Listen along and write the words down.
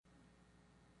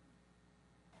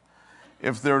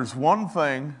If there's one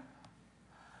thing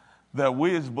that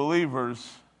we as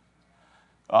believers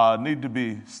need to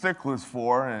be sticklers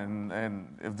for,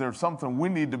 and if there's something we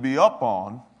need to be up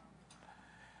on,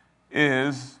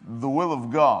 is the will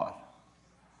of God.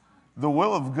 The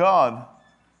will of God,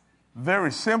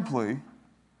 very simply,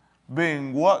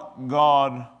 being what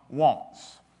God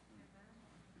wants.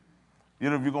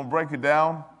 If you're going to break it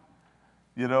down,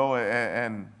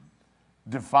 and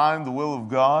define the will of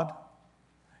God,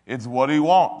 it's what He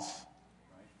wants,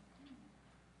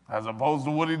 as opposed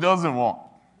to what He doesn't want.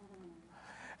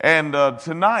 And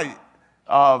tonight,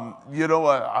 as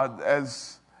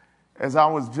I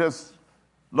was just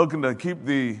looking to keep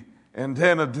the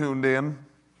antenna tuned in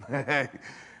and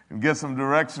get some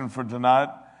direction for tonight,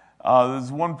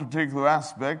 there's one particular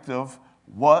aspect of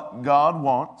what God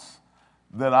wants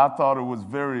that I thought it was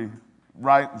very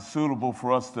right and suitable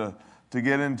for us to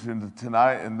get into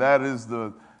tonight, and that is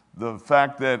the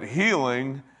fact that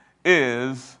healing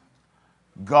is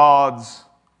God's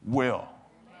will.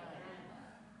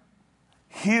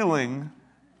 Healing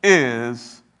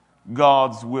is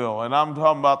God's will. And I'm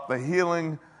talking about the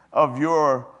healing of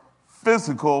your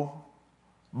physical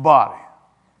body.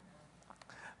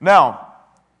 Now,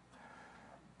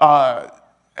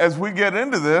 as we get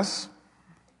into this,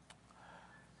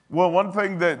 well, one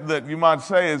thing that you might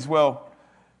say is, well,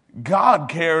 God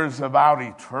cares about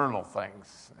eternal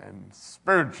things and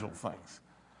spiritual things.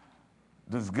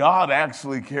 Does God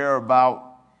actually care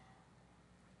about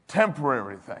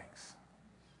temporary things?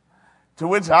 To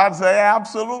which I'd say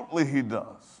absolutely He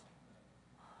does.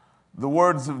 The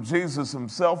words of Jesus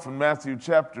Himself in Matthew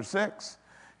chapter 6,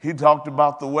 He talked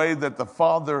about the way that the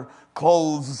Father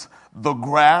clothes the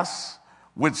grass,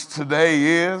 which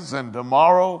today is and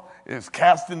tomorrow is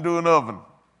cast into an oven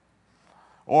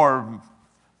or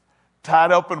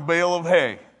tied up in a bale of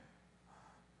hay.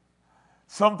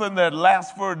 Something that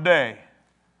lasts for a day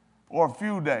or a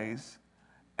few days,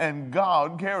 and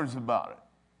God cares about it.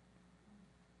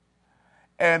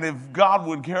 And if God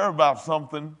would care about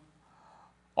something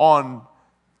on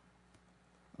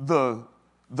the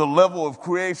level of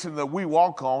creation that we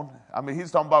walk on, He's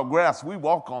talking about grass. We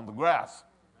walk on the grass.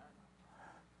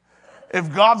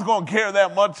 If God's going to care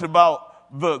that much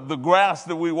about the grass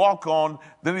that we walk on,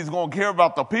 then He's going to care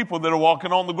about the people that are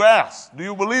walking on the grass. Do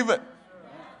you believe it?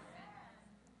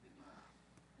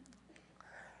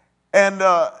 And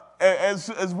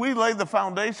as we lay the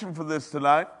foundation for this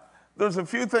tonight, there's a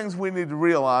few things we need to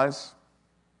realize.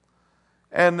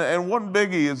 And one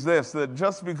biggie is this, that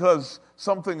just because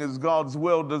something is God's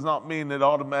will does not mean it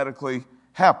automatically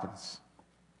happens.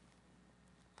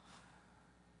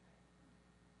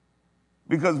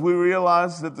 Because we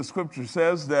realize that the Scripture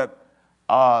says that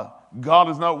God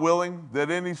is not willing that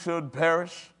any should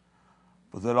perish,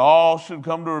 but that all should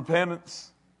come to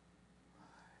repentance.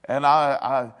 And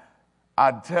I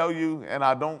tell you, and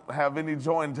I don't have any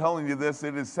joy in telling you this,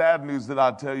 it is sad news that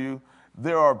I tell you,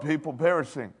 there are people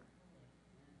perishing.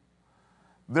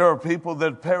 There are people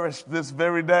that perished this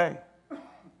very day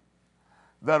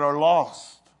that are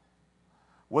lost.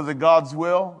 Was it God's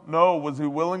will? No. Was He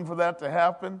willing for that to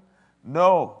happen?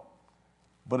 No.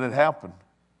 But it happened.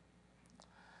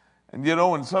 And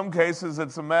in some cases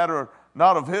it's a matter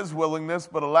not of His willingness,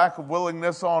 but a lack of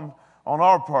willingness on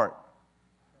our part.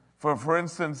 For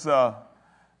instance,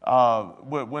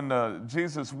 when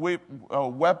Jesus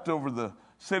wept over the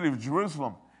city of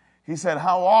Jerusalem, He said,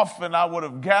 how often I would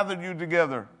have gathered you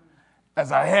together as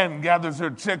a hen gathers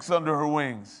her chicks under her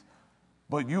wings,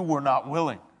 but you were not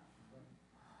willing.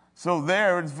 So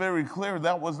there it's very clear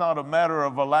that was not a matter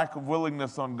of a lack of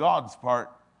willingness on God's part,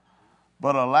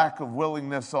 but a lack of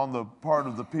willingness on the part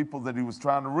of the people that He was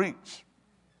trying to reach.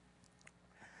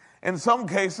 In some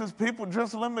cases, people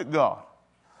just limit God.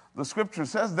 The Scripture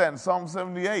says that in Psalm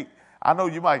 78. I know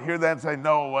you might hear that and say,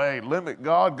 no way, limit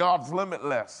God. God's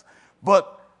limitless.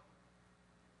 But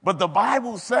the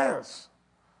Bible says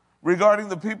regarding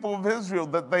the people of Israel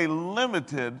that they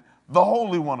limited the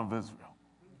Holy One of Israel.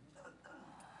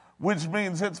 Which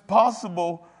means it's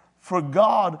possible for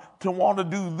God to want to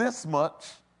do this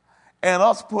much and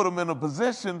us put Him in a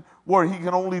position where He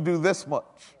can only do this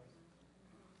much.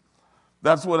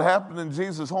 That's what happened in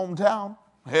Jesus' hometown.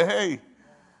 Hey,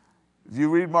 if you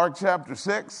read Mark chapter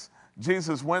 6,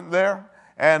 Jesus went there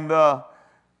and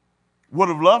would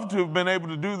have loved to have been able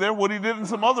to do there what He did in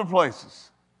some other places.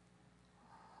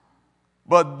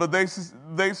 But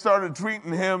they started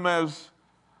treating Him as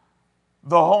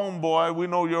the homeboy. We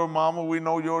know your mama, we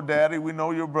know your daddy, we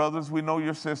know your brothers, we know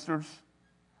your sisters.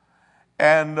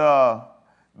 And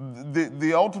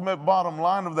the ultimate bottom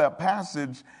line of that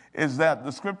passage is that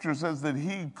the Scripture says that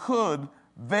He could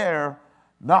there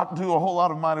not do a whole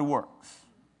lot of mighty works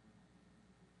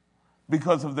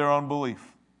because of their unbelief.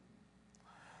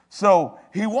 So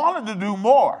he wanted to do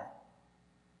more,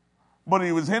 but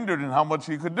he was hindered in how much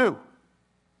he could do.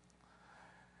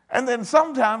 And then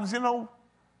sometimes,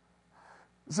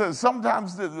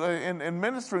 sometimes in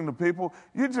ministering to people,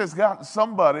 you just got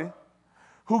somebody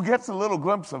who gets a little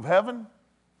glimpse of heaven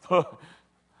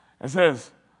and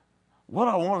says, what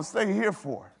do I want to stay here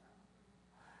for?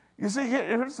 You see,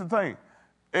 here's the thing.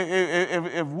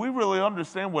 If we really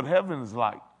understand what heaven is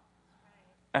like,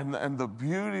 and the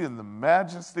beauty and the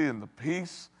majesty and the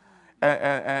peace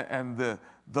and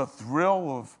the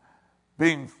thrill of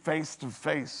being face to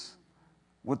face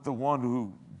with the one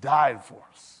who died for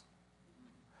us,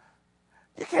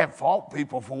 you can't fault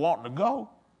people for wanting to go.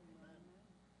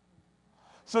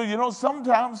 So,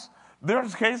 sometimes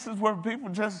there's cases where people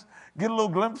just get a little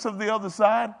glimpse of the other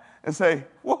side and say,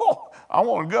 whoa, I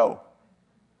want to go.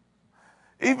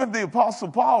 Even the Apostle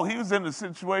Paul, he was in a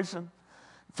situation,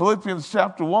 Philippians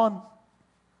chapter 1,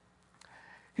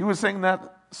 he was singing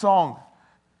that song,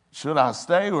 should I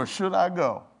stay or should I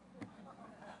go?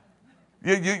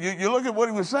 You look at what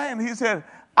he was saying. He said,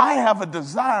 I have a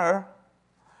desire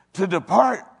to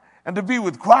depart and to be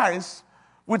with Christ,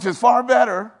 which is far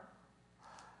better.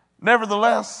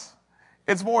 Nevertheless,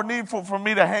 it's more needful for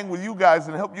me to hang with you guys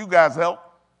and help you guys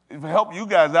out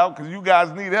because you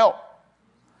guys need help.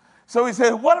 So he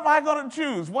said, what am I going to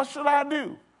choose? What should I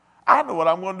do? I know what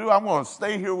I'm going to do. I'm going to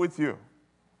stay here with you.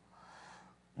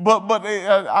 But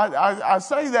I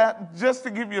say that just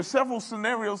to give you several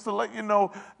scenarios to let you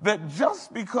know that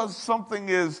just because something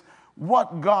is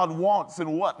what God wants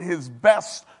and what his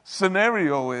best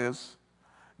scenario is,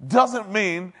 doesn't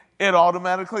mean it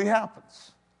automatically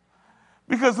happens.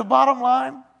 Because the bottom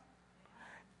line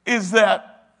is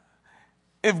that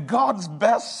if God's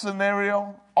best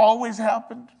scenario always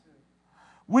happened,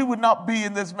 we would not be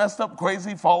in this messed up,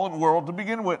 crazy, fallen world to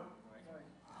begin with.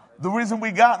 The reason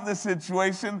we got in this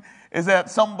situation is that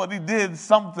somebody did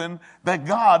something that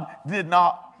God did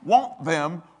not want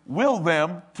them, will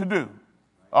them to do.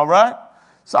 All right?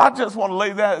 So I just want to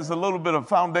lay that as a little bit of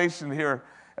foundation here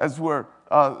as we're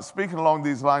speaking along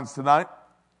these lines tonight.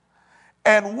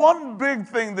 And one big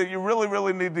thing that you really,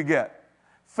 really need to get,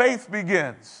 faith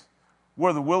begins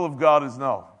where the will of God is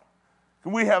known.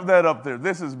 Can we have that up there?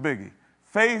 This is biggie.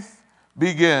 Faith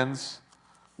begins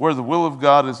where the will of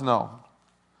God is known.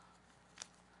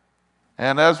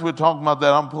 And as we're talking about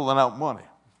that, I'm pulling out money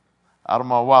out of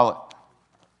my wallet.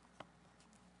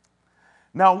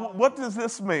 Now, what does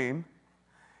this mean?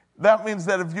 That means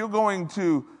that if you're going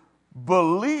to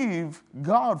believe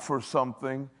God for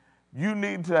something, you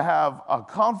need to have a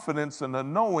confidence and a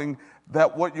knowing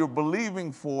that what you're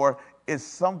believing for is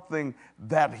something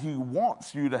that he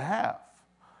wants you to have.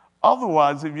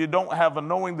 Otherwise, if you don't have a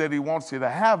knowing that he wants you to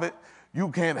have it, you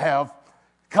can't have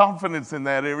confidence in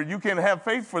that area. You can't have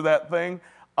faith for that thing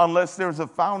unless there's a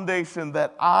foundation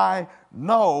that I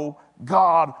know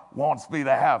God wants me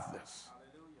to have this.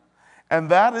 And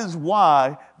that is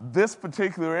why this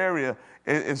particular area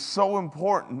is so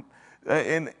important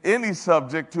in any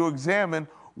subject to examine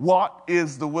what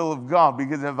is the will of God.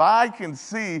 Because if I can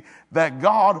see that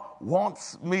God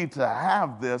wants me to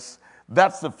have this,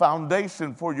 that's the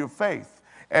foundation for your faith.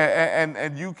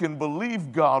 And you can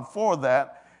believe God for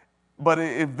that. But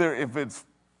if it's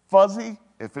fuzzy,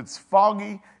 if it's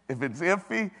foggy, if it's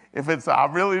iffy, if it's I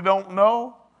really don't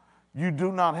know, you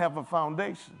do not have a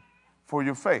foundation for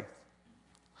your faith.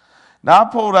 Now, I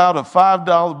pulled out a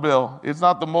 $5 bill. It's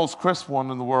not the most crisp one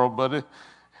in the world, but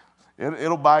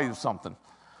it'll buy you something.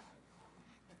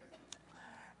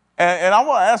 And I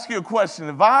want to ask you a question.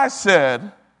 If I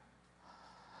said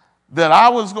that I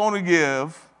was going to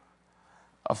give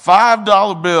a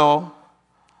 $5 bill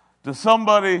to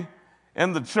somebody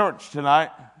in the church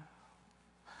tonight,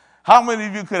 how many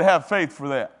of you could have faith for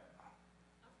that?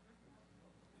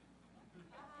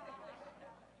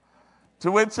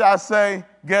 To which I say,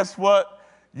 guess what?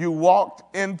 You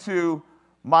walked into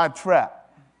my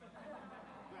trap.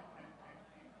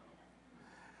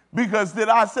 Because did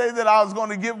I say that I was going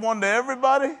to give one to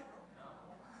everybody?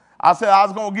 I said I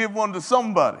was going to give one to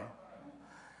somebody.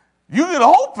 You can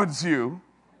hope it's you.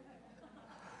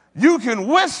 You can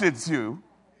wish it's you.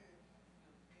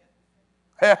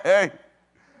 Hey.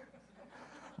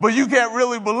 But you can't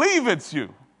really believe it's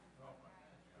you.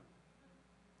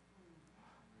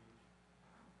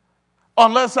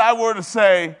 Unless I were to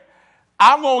say,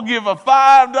 I'm going to give a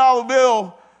 $5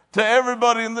 bill to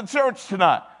everybody in the church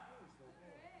tonight.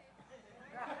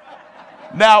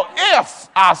 Now, if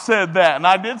I said that, and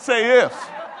I did say if,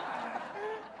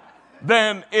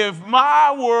 then if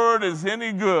my word is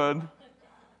any good,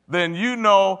 then you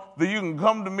know that you can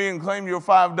come to me and claim your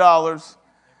 $5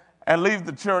 and leave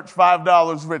the church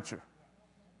 $5 richer.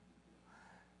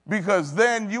 Because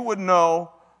then you would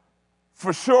know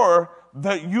for sure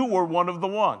that you were one of the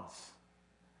ones.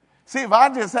 See, if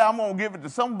I just say I'm going to give it to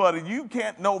somebody, you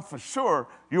can't know for sure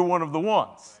you're one of the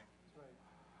ones.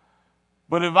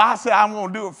 But if I say I'm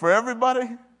going to do it for everybody,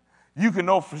 you can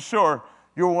know for sure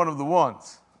you're one of the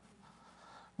ones.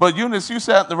 But Eunice, you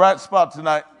sat in the right spot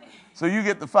tonight, so you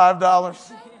get the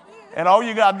 $5, and all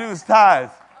you got to do is tithe.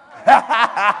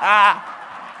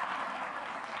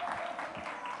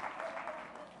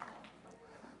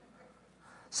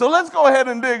 So let's go ahead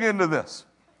and dig into this.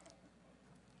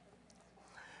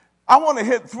 I want to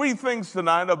hit 3 things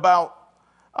tonight about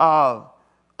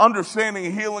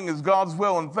understanding healing is God's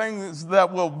will and things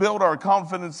that will build our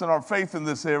confidence and our faith in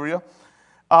this area.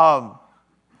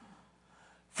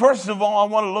 First of all,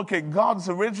 I want to look at God's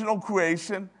original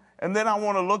creation, and then I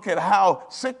want to look at how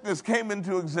sickness came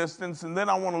into existence, and then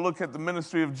I want to look at the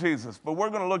ministry of Jesus. But we're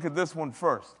going to look at this one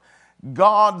first.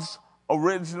 God's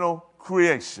original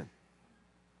creation.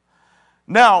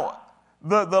 Now,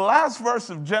 the last verse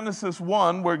of Genesis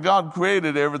 1, where God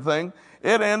created everything,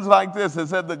 it ends like this. It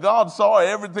said that God saw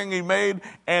everything he made,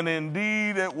 and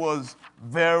indeed it was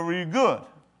very good.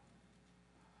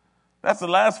 That's the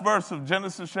last verse of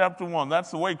Genesis chapter 1.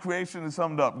 That's the way creation is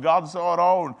summed up. God saw it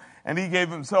all, and he gave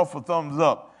himself a thumbs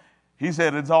up. He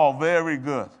said it's all very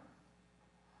good.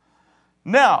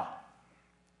 Now,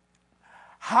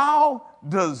 how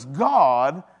does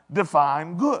God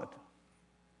define good?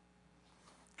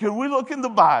 Can we look in the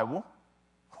Bible?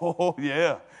 Oh,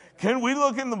 yeah. Can we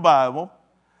look in the Bible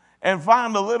and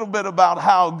find a little bit about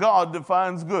how God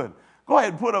defines good? Go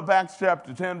ahead and put up Acts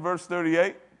chapter 10, verse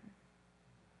 38.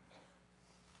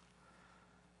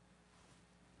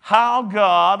 How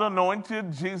God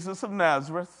anointed Jesus of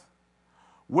Nazareth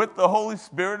with the Holy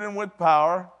Spirit and with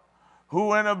power, who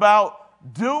went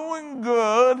about doing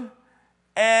good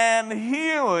and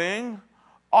healing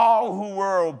all who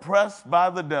were oppressed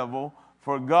by the devil,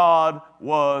 for God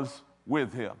was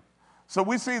with him. So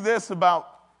we see this about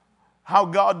how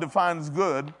God defines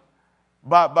good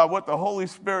by what the Holy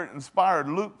Spirit inspired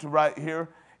Luke to write here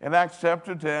in Acts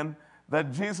chapter 10,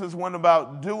 that Jesus went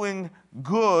about doing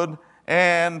good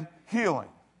and healing.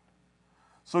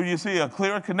 So you see a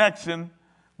clear connection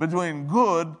between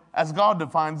good, as God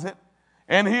defines it,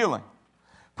 and healing.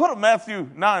 Put up Matthew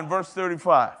 9, verse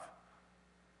 35.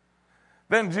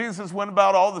 Then Jesus went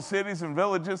about all the cities and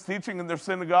villages, teaching in their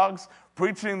synagogues,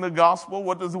 preaching the gospel.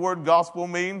 What does the word gospel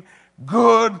mean?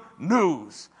 Good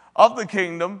news of the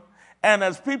kingdom. And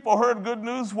as people heard good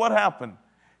news, what happened?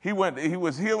 He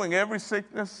was healing every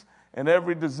sickness and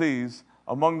every disease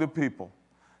among the people.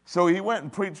 So he went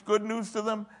and preached good news to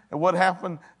them, and what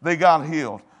happened? They got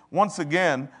healed. Once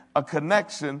again, a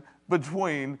connection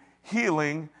between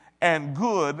healing and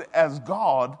good as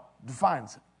God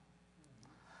defines it.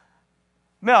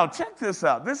 Now, check this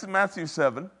out. This is Matthew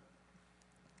 7.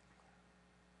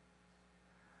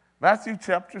 Matthew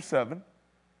chapter 7.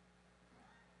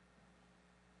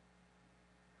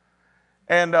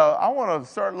 And I want to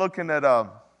start looking at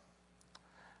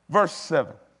verse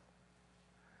 7.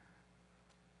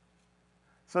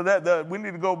 So that we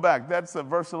need to go back. That's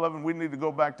verse 11. We need to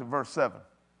go back to verse 7.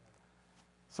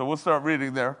 So we'll start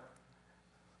reading there.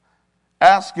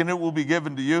 Ask and it will be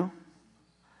given to you.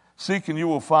 Seek and you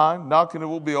will find. Knock and it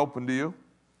will be opened to you.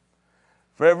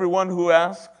 For everyone who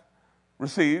asks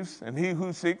receives, and he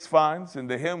who seeks finds, and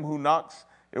to him who knocks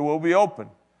it will be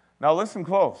opened. Now listen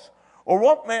close. Or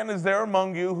what man is there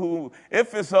among you who,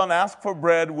 if his son asks for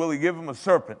bread, will he give him a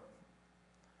serpent?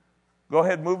 Go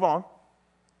ahead, move on.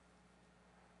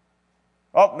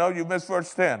 Oh, no, you missed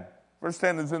verse 10. Verse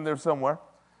 10 is in there somewhere.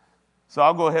 So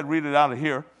I'll go ahead and read it out of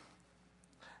here.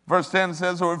 Verse 10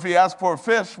 says, or if he asks for a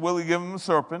fish, will he give him a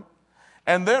serpent?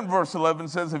 And then verse 11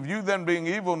 says, if you then being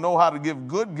evil know how to give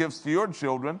good gifts to your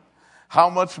children, how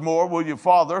much more will your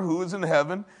Father who is in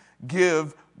heaven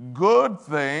give good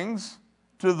things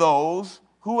to those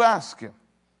who ask him?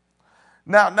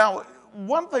 Now,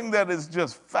 one thing that is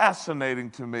just fascinating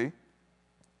to me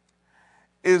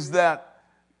is that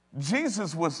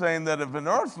Jesus was saying that if an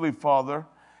earthly father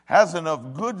has enough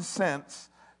good sense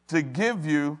to give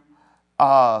you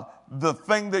the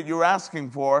thing that you're asking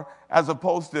for, as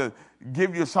opposed to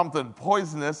give you something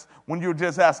poisonous when you're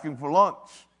just asking for lunch.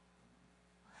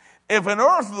 If an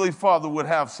earthly father would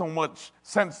have so much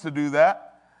sense to do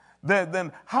that,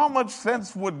 then how much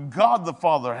sense would God the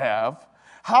Father have?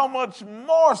 How much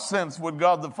more sense would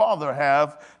God the Father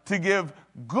have to give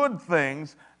good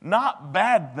things, not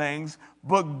bad things,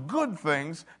 but good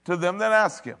things to them that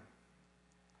ask him?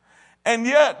 And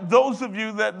yet, those of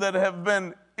you that have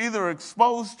been either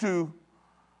exposed to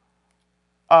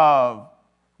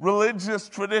religious,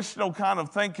 traditional kind of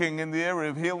thinking in the area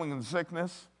of healing and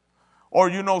sickness, or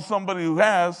you know somebody who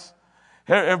have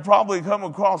probably come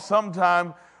across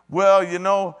sometime, well,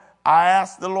 I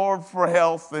asked the Lord for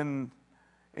health, and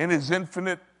in his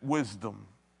infinite wisdom,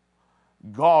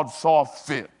 God saw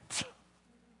fit.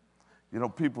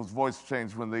 People's voice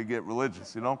change when they get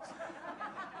religious,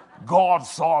 God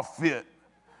saw fit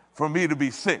for me to be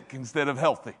sick instead of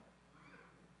healthy.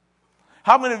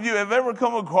 How many of you have ever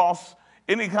come across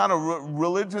any kind of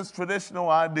religious, traditional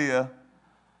idea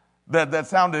that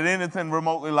sounded anything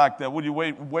remotely like that? Would you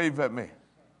wave at me?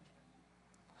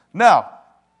 Now,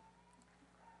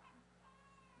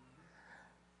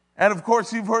 and of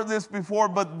course you've heard this before,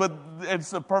 but it's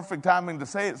the perfect timing to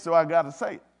say it, so I got to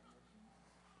say it.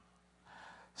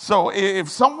 So if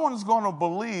someone's going to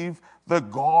believe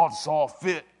that God saw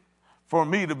fit for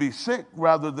me to be sick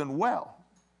rather than well,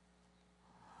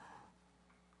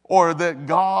 or that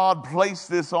God placed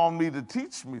this on me to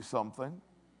teach me something,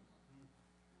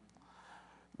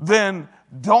 then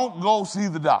don't go see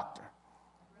the doctor.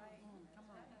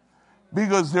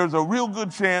 Because there's a real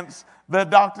good chance that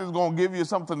doctor's going to give you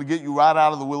something to get you right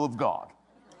out of the will of God.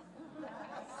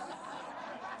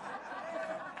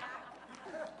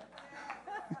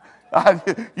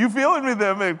 You feeling me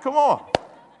there, man? Come on.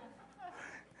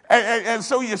 And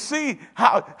so you see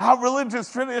how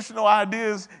religious traditional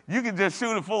ideas, you can just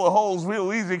shoot it full of holes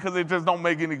real easy because it just don't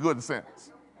make any good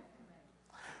sense.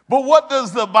 But what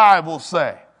does the Bible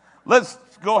say? Let's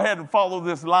go ahead and follow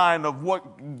this line of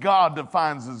what God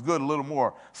defines as good a little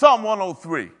more. Psalm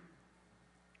 103.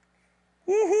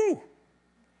 Woohoo!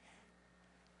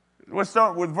 We'll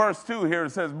start with verse 2 here.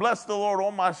 It says, "Bless the Lord,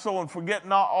 O my soul, and forget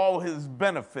not all his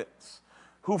benefits,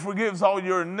 who forgives all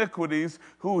your iniquities,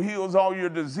 who heals all your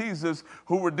diseases,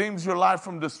 who redeems your life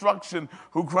from destruction,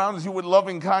 who crowns you with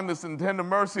loving kindness and tender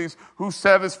mercies, who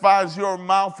satisfies your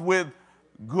mouth with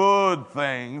good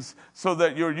things, so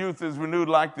that your youth is renewed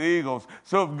like the eagles."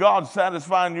 So if God's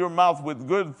satisfying your mouth with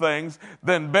good things,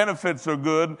 then benefits are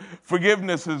good,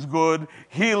 forgiveness is good,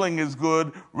 healing is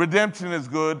good, redemption is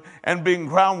good, and being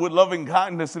crowned with loving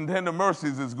kindness and tender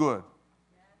mercies is good.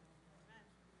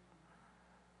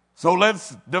 So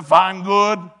let's define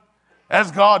good as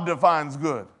God defines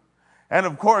good. And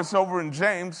of course, over in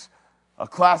James, a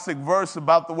classic verse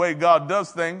about the way God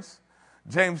does things,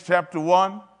 James chapter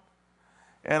 1,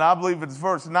 and I believe it's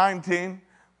verse 17.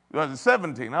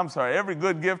 Every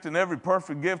good gift and every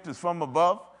perfect gift is from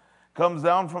above, comes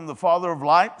down from the Father of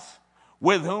lights,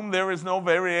 with whom there is no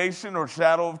variation or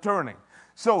shadow of turning.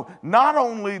 So not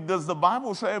only does the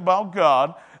Bible say about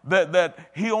God that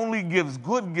he only gives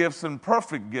good gifts and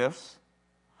perfect gifts,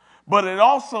 but it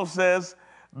also says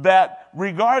that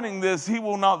regarding this, he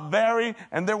will not vary,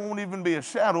 and there won't even be a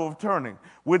shadow of turning,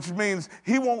 which means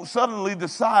he won't suddenly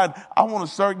decide, I want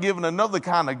to start giving another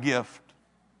kind of gift.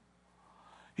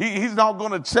 He's not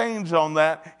going to change on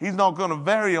that. He's not going to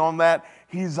vary on that.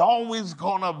 He's always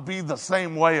going to be the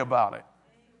same way about it.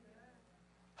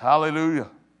 Hallelujah.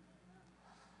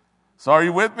 So are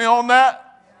you with me on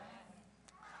that?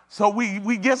 So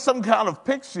we get some kind of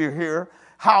picture here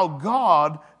how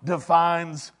God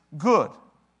defines good,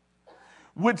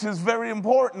 which is very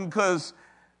important because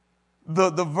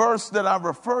the verse that I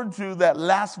referred to, that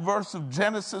last verse of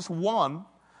Genesis 1,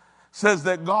 says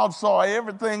that God saw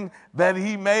everything that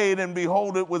he made, and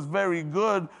behold, it was very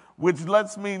good, which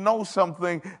lets me know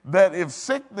something, that if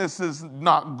sickness is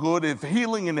not good, if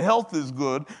healing and health is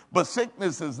good, but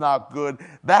sickness is not good,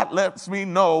 that lets me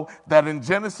know that in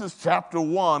Genesis chapter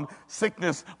 1,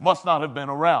 sickness must not have been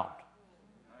around.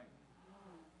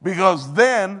 Because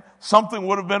then something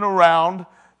would have been around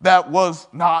that was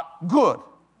not good.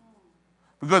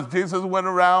 Because Jesus went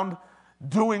around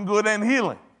doing good and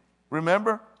healing.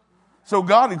 Remember? So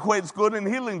God equates good and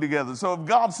healing together. So if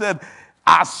God said,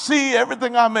 I see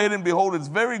everything I made, and behold, it's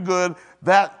very good,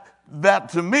 that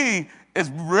to me is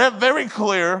very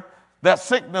clear that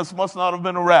sickness must not have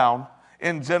been around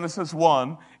in Genesis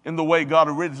 1 in the way God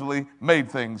originally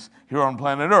made things here on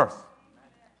planet Earth.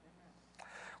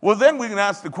 Well, then we can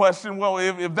ask the question, well,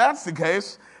 if that's the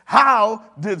case, how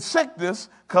did sickness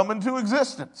come into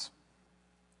existence?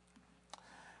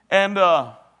 And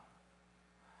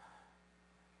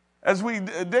as we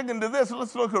dig into this,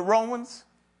 let's look at Romans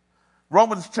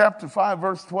chapter 5,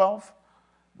 verse 12.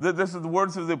 This is the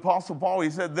words of the Apostle Paul.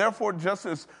 He said, "Therefore, just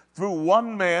as through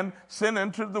one man sin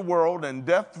entered the world, and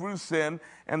death through sin,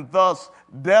 and thus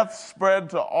death spread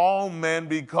to all men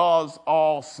because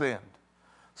all sinned."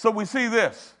 So we see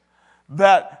this,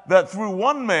 that through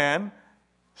one man,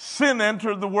 sin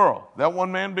entered the world, that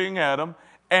one man being Adam,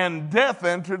 and death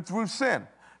entered through sin.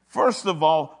 First of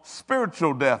all,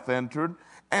 spiritual death entered,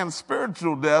 and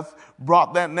spiritual death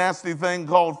brought that nasty thing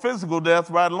called physical death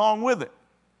right along with it.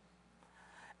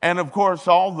 And of course,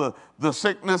 all the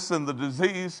sickness and the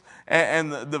disease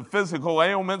and the physical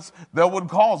ailments that would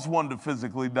cause one to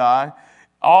physically die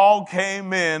all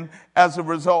came in as a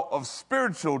result of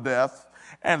spiritual death,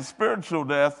 and spiritual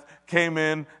death came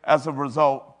in as a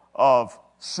result of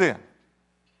sin.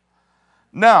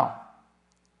 Now,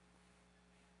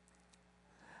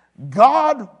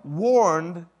 God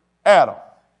warned Adam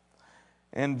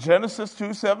in Genesis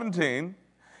 2:17.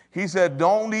 He said,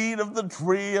 don't eat of the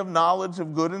tree of knowledge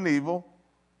of good and evil,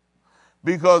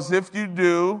 because if you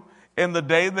do, in the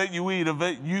day that you eat of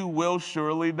it, you will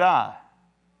surely die.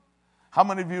 How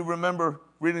many of you remember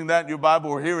reading that in your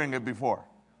Bible or hearing it before?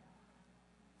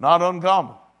 Not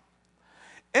uncommon.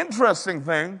 Interesting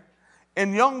thing,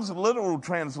 in Young's literal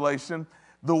translation,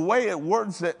 the way it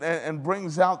words it and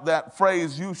brings out that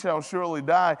phrase, you shall surely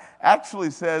die, actually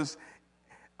says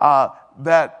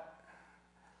that,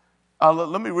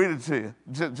 let me read it to you,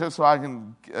 just so I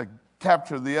can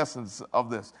capture the essence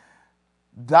of this.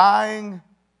 Dying,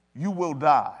 you will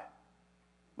die.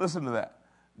 Listen to that.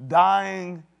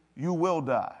 Dying, you will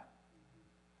die.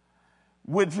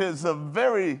 Which is a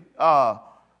very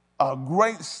a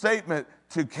great statement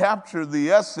to capture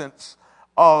the essence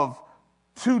of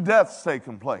two deaths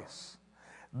taking place.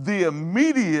 The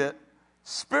immediate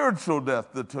spiritual death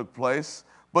that took place,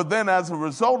 but then as a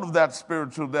result of that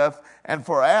spiritual death, and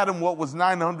for Adam, what was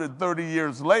 930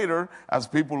 years later, as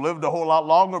people lived a whole lot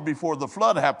longer before the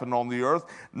flood happened on the earth,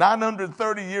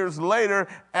 930 years later,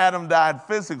 Adam died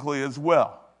physically as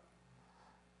well.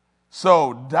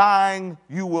 So dying,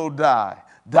 you will die.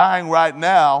 Dying right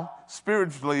now,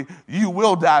 spiritually, you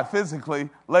will die physically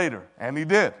later. And he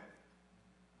did.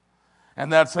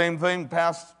 And that same thing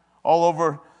passed all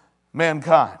over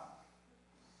mankind.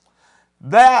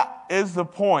 That is the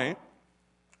point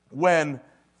when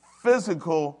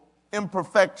physical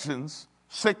imperfections,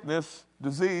 sickness,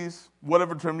 disease,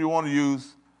 whatever term you want to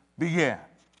use, began.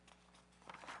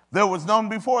 There was none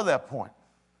before that point,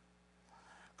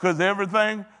 because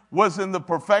everything was in the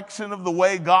perfection of the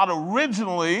way God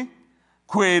originally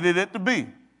created it to be.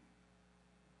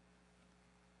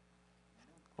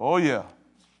 Oh, yeah.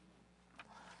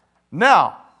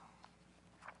 Now,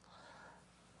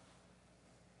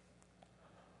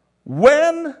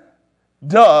 when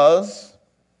does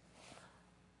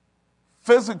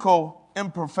physical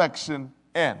imperfection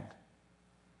end?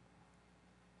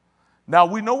 Now,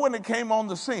 we know when it came on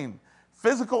the scene.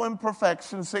 Physical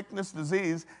imperfection, sickness,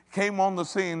 disease came on the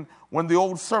scene when the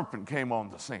old serpent came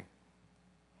on the scene.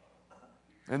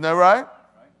 Isn't that right?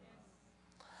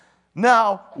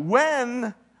 Now,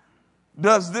 when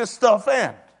does this stuff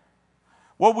end?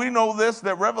 Well, we know this,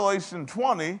 that Revelation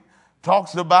 20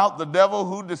 talks about the devil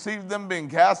who deceived them being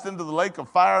cast into the lake of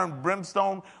fire and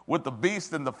brimstone with the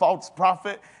beast and the false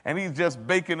prophet, and he's just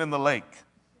baking in the lake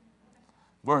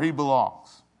where he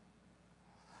belongs.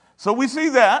 So we see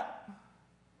that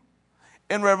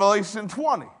in Revelation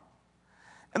 20.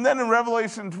 And then in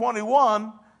Revelation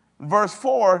 21, verse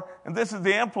 4, and this is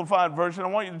the Amplified version, I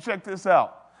want you to check this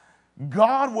out.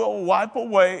 God will wipe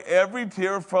away every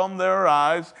tear from their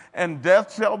eyes, and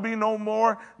death shall be no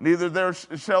more, neither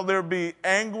shall there be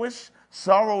anguish,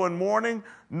 sorrow, and mourning,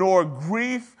 nor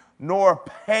grief, nor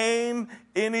pain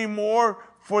anymore,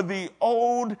 for the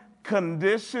old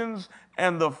conditions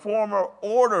and the former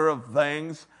order of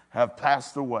things have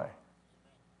passed away.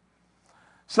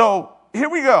 So here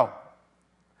we go.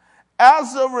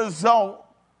 As a result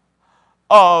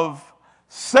of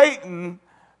Satan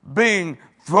being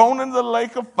thrown into the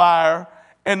lake of fire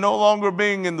and no longer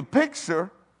being in the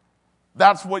picture,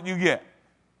 that's what you get.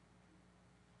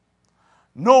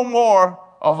 No more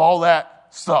of all that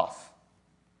stuff.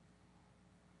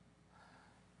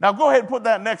 Now go ahead and put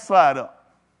that next slide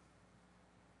up.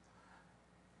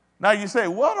 Now you say,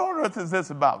 what on earth is this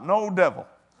about? No devil.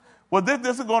 Well,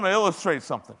 this is going to illustrate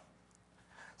something.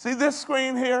 See this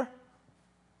screen here?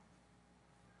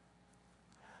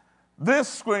 This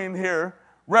screen here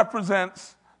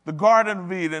represents the Garden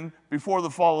of Eden before the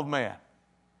fall of man.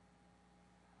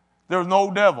 There's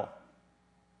no devil,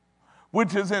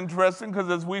 which is interesting because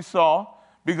as we saw,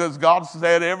 because God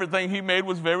said everything he made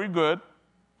was very good,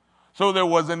 so there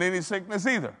wasn't any sickness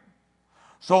either.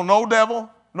 So no devil,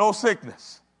 no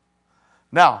sickness.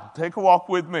 Now, take a walk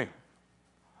with me.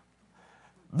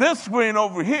 This screen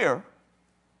over here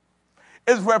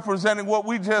is representing what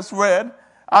we just read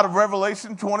out of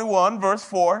Revelation 21, verse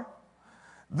 4.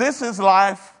 This is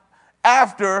life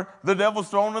after the devil's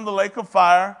thrown in the lake of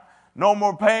fire. No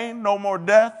more pain, no more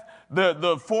death.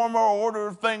 The former order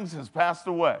of things has passed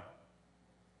away.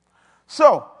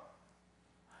 So,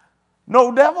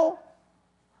 no devil,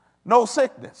 no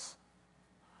sickness.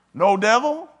 No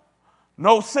devil,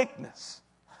 no sickness.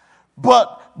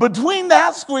 But between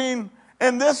that screen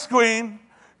and this screen,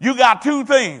 you got two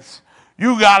things.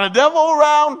 You got a devil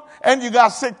around and you got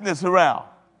sickness around.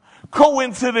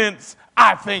 Coincidence?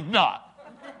 I think not.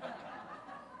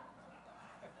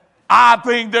 I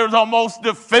think there's a most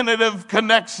definitive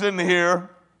connection here.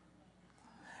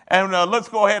 And let's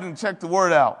go ahead and check the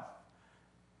word out.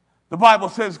 The Bible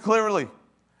says clearly,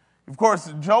 of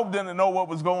course, Job didn't know what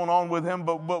was going on with him,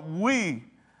 but we,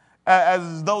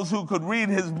 as those who could read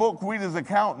his book, read his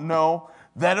account, know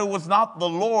that it was not the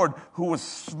Lord who was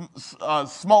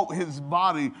smote his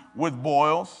body with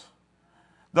boils.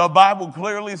 The Bible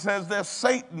clearly says that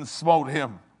Satan smote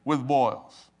him with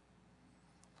boils.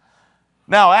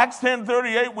 Now, Acts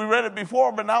 10:38, we read it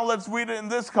before, but now let's read it in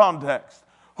this context.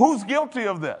 Who's guilty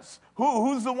of this?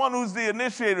 Who's the one who's the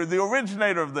initiator, the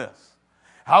originator of this?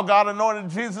 How God anointed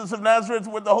Jesus of Nazareth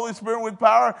with the Holy Spirit with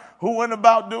power, who went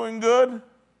about doing good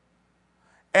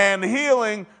and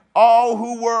healing all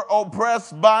who were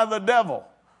oppressed by the devil,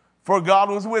 for God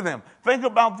was with him. Think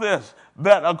about this,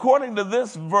 that according to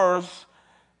this verse,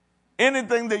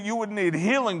 anything that you would need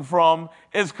healing from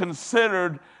is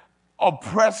considered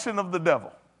oppression of the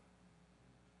devil.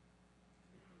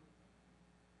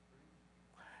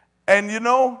 And you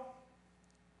know,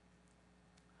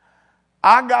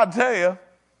 I got to tell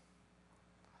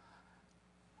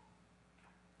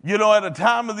you know, at a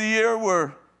time of the year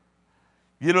where,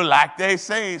 you know, like they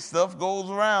say, stuff goes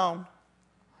around.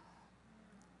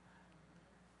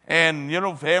 And, you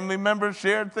know, family members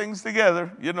shared things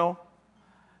together, you know.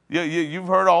 You've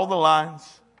heard all the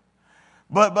lines.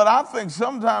 But I think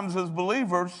sometimes as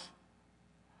believers,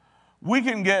 we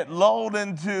can get lulled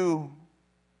into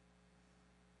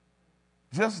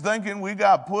just thinking we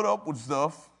got put up with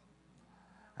stuff,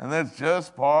 and that's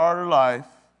just part of life,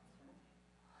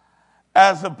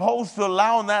 as opposed to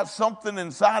allowing that something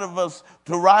inside of us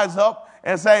to rise up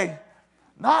and say,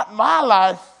 not my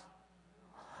life,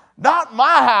 not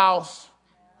my house,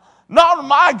 not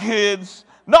my kids,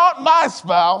 not my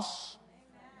spouse.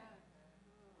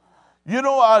 You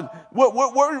know,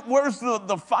 where's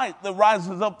the fight that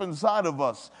rises up inside of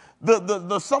us?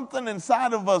 The something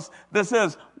inside of us that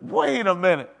says, wait a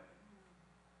minute.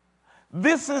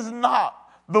 This is not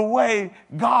the way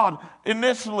God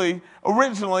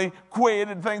originally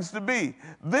created things to be.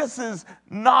 This is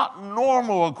not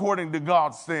normal according to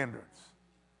God's standards.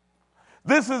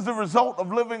 This is the result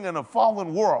of living in a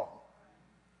fallen world.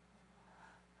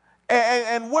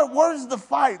 And where's the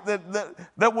fight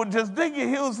that would just dig your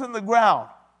heels in the ground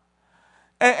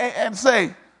and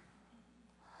say,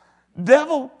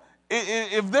 devil,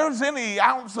 if there's any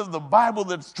ounce of the Bible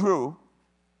that's true,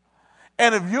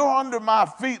 and if you're under my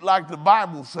feet like the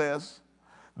Bible says,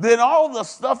 then all the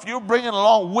stuff you're bringing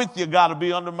along with you got to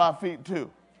be under my feet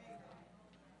too.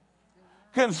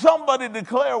 Can somebody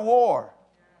declare war?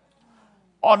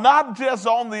 Or not just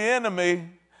on the enemy,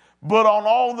 but on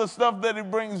all the stuff that he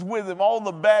brings with him, all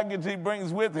the baggage he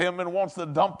brings with him and wants to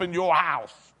dump in your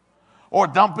house, or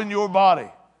dump in your body,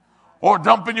 or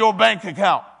dump in your bank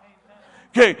account.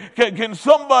 Can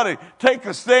somebody take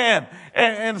a stand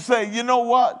and say, you know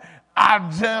what?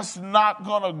 I'm just not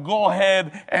going to go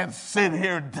ahead and sit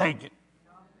here and take it.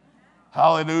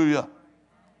 Hallelujah.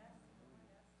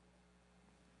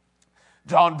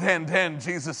 John 10:10,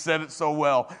 Jesus said it so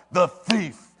well. The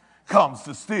thief comes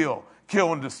to steal,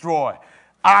 kill, and destroy.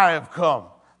 I have come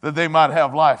that they might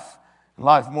have life, and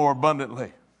life more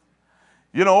abundantly.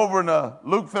 You know, over in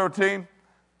Luke 13,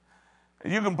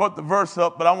 you can put the verse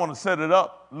up, but I want to set it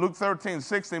up. Luke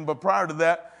 13:16, but prior to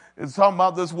that, it's talking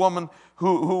about this woman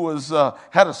who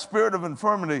had a spirit of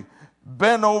infirmity,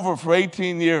 bent over for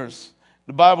 18 years.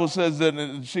 The Bible says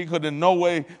that she could in no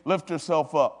way lift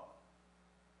herself up.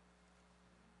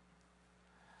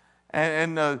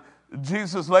 And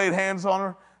Jesus laid hands on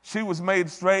her. She was made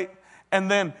straight. And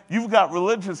then you've got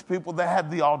religious people that had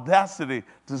the audacity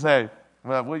to say,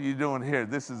 well, what are you doing here?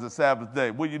 This is the Sabbath day.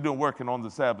 What are you doing working on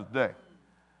the Sabbath day?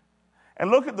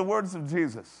 And look at the words of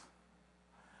Jesus.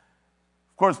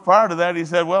 Of course, prior to that, he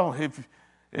said, well,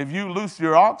 if you loose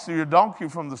your ox or your donkey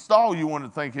from the stall, you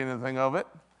wouldn't think anything of it.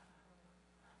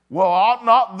 Well, ought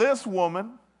not this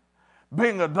woman,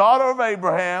 being a daughter of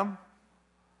Abraham,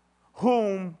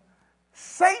 whom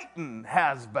Satan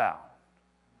has bound,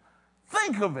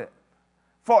 think of it,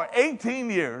 for 18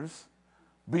 years,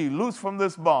 be loose from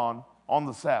this bond on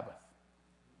the Sabbath?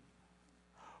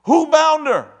 Who bound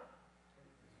her?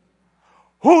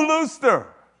 Who loosed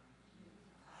her?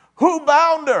 Who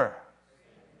bound her?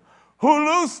 Who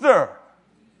loosed her?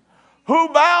 Who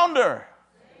bound her?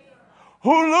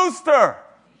 Who loosed her?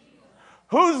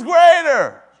 Who's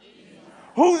greater?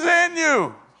 Who's in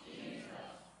you?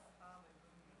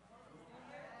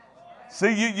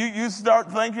 See, you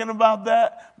start thinking about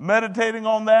that, meditating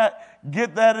on that,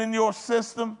 get that in your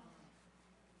system,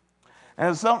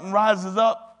 and if something rises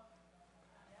up,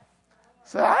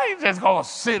 say, I ain't just going to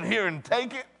sit here and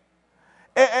take it.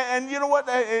 And you know what?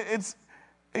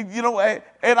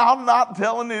 And I'm not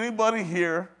telling anybody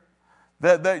here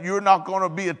that you're not going to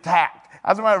be attacked.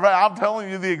 As a matter of fact, I'm telling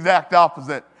you the exact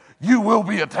opposite. You will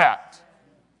be attacked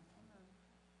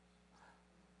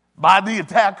by the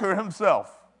attacker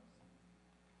himself.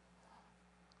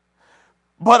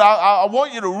 But I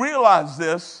want you to realize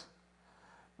this,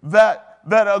 that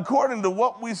according to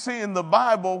what we see in the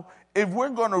Bible, if we're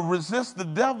going to resist the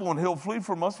devil and he'll flee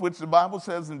from us, which the Bible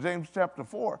says in James chapter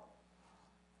 4.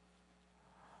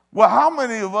 Well, how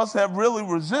many of us have really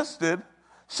resisted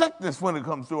sickness when it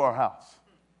comes to our house?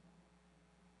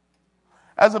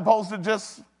 As opposed to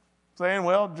just saying,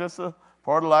 well, just a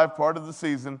part of life, part of the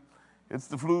season. It's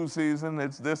the flu season,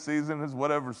 it's this season, it's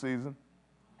whatever season.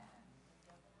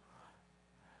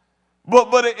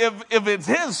 But if it's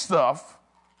his stuff,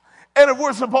 and if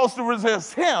we're supposed to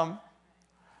resist him,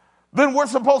 then we're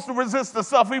supposed to resist the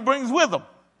stuff he brings with him.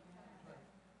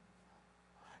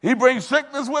 He brings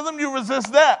sickness with him, you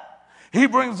resist that. He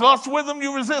brings lust with him,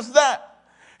 you resist that.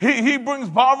 He brings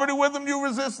poverty with him, you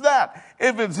resist that.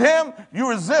 If it's him, you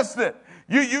resist it.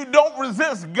 You don't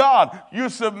resist God. You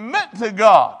submit to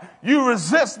God. You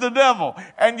resist the devil,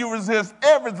 and you resist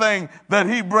everything that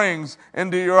he brings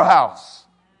into your house.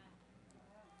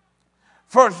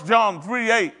 1 John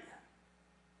 3:8.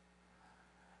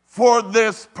 For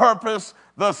this purpose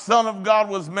the Son of God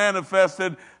was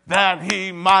manifested, that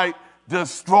he might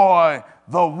destroy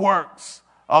the works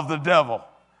of the devil.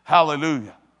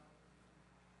 Hallelujah.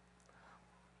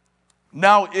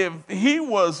 Now, if he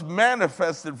was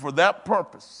manifested for that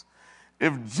purpose,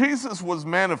 if Jesus was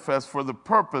manifest for the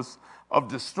purpose of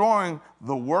destroying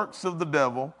the works of the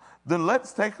devil, then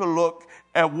let's take a look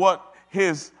at what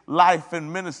his life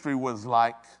and ministry was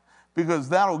like, because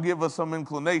that'll give us some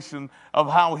inclination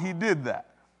of how he did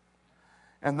that.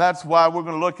 And that's why we're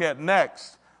going to look at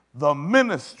next the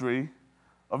ministry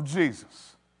of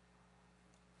Jesus.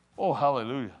 Oh,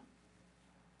 hallelujah.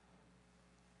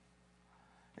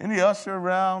 Any usher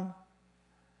around?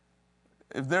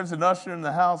 If there's an usher in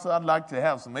the house, I'd like to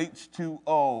have some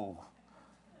H2O.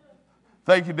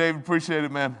 Thank you, David. Appreciate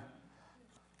it, man.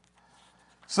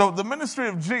 So the ministry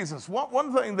of Jesus,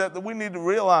 one thing that we need to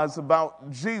realize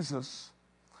about Jesus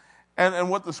and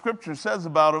what the scripture says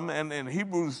about him, and in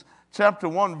Hebrews chapter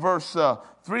 1, verse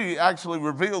 3 actually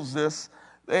reveals this.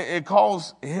 It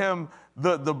calls him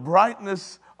the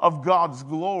brightness of God's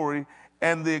glory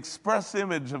and the express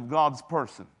image of God's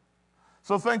person.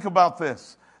 So think about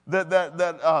this,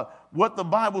 that what the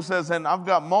Bible says, and I've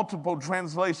got multiple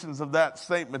translations of that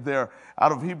statement there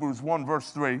out of Hebrews 1,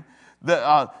 verse 3.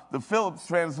 The Phillips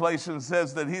translation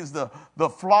says that he's the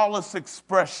flawless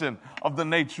expression of the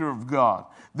nature of God.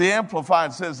 The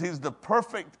Amplified says he's the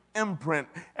perfect imprint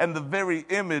and the very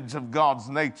image of God's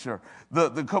nature.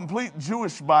 The complete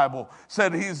Jewish Bible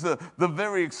said he's the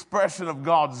very expression of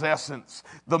God's essence.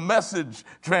 The Message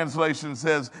translation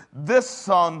says this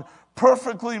Son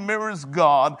perfectly mirrors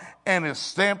God and is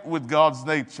stamped with God's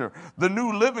nature. The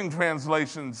New Living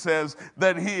Translation says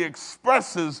that he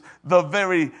expresses the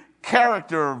very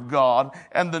character of God,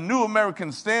 and the New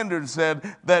American Standard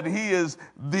said that he is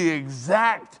the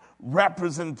exact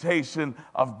representation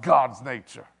of God's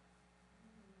nature.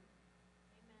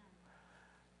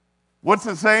 What's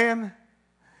it saying?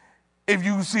 If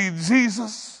you see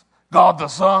Jesus, God the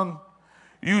Son,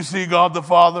 you see God the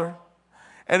Father.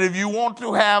 And if you want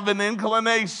to have an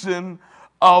inclination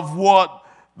of what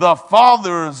the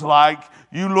Father is like,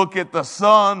 you look at the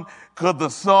Son, because the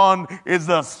Son is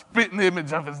the spitting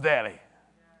image of his daddy.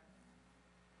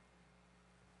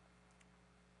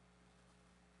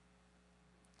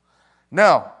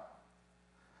 Now,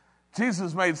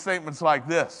 Jesus made statements like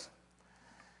this.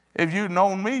 If you've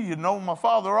known me, you know my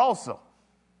Father also.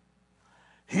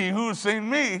 He who has seen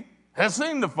me has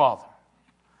seen the Father.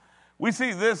 We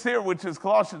see this here, which is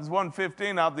Colossians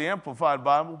 1:15 out of the Amplified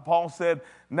Bible. Paul said,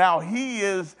 now he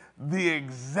is the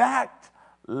exact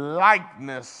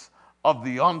likeness of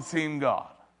the unseen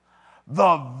God,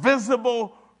 the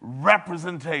visible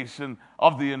representation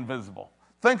of the invisible.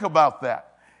 Think about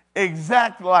that.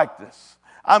 Exact likeness.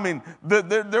 I mean,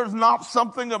 there's not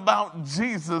something about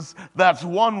Jesus that's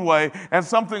one way and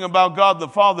something about God the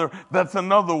Father that's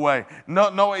another way.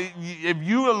 No, if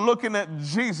you are looking at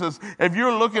Jesus, if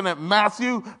you're looking at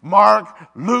Matthew, Mark,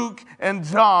 Luke, and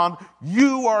John,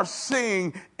 you are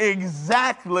seeing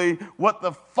exactly what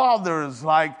the Father is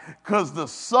like, because the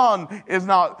Son is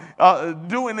not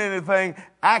doing anything,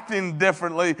 acting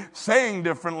differently, saying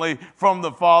differently from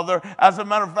the Father. As a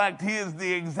matter of fact, he is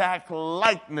the exact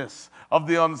likeness of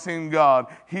the unseen God.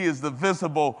 He is the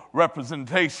visible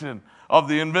representation of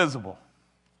the invisible.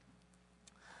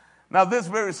 Now, this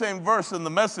very same verse in the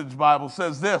Message Bible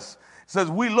says this. It says,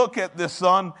 we look at this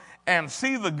Son and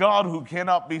see the God who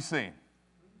cannot be seen.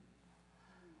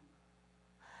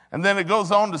 And then it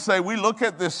goes on to say, we look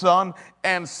at this Son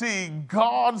and see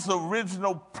God's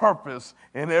original purpose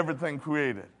in everything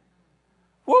created.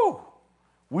 Woo!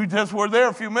 We just were there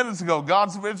a few minutes ago.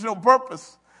 God's original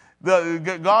purpose.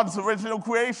 God's original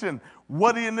creation.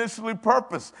 What he initially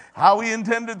purposed. How he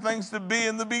intended things to be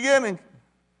in the beginning.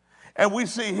 And we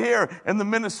see here in the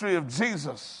ministry of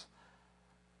Jesus,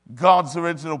 God's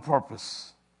original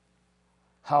purpose.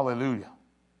 Hallelujah.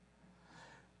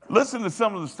 Listen to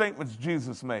some of the statements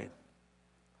Jesus made.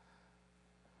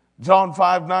 John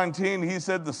 5:19, he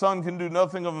said, the Son can do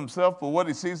nothing of himself but what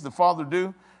he sees the Father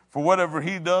do. For whatever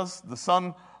he does, the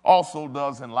Son also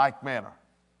does in like manner.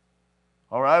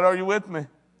 All right, are you with me?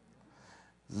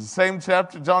 The same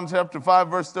chapter, John chapter 5,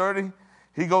 verse 30,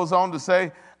 he goes on to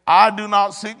say, I do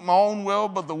not seek my own will,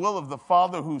 but the will of the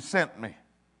Father who sent me.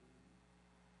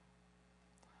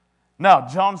 Now,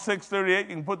 John 6:38,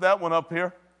 you can put that one up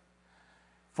here.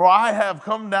 For I have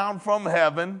come down from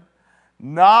heaven,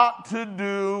 not to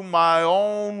do my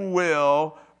own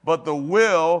will, but the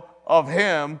will of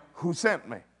him who sent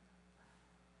me.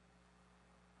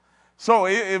 So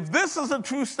if this is a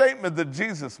true statement that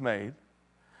Jesus made,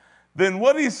 then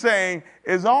what he's saying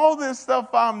is all this stuff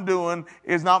I'm doing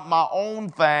is not my own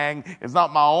thing. It's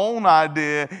not my own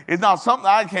idea. It's not something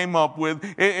I came up with.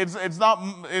 It's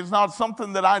not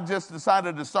something that I just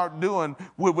decided to start doing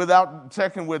without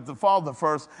checking with the Father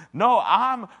first. No,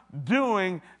 I'm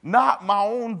doing not my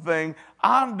own thing.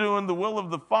 I'm doing the will of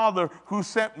the Father who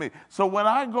sent me. So when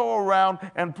I go around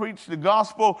and preach the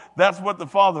gospel, that's what the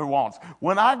Father wants.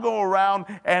 When I go around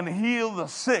and heal the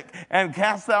sick and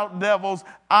cast out devils,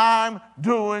 I'm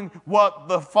doing what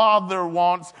the Father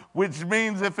wants, which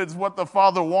means if it's what the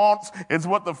Father wants, it's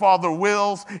what the Father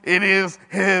wills, it is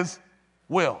his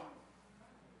will.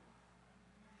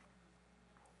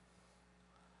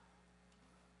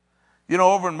 You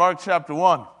know, over in Mark chapter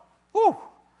 1,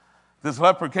 this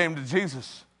leper came to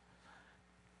Jesus,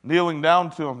 kneeling down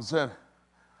to him and said,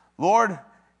 Lord,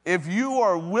 if you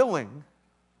are willing,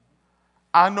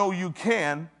 I know you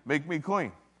can make me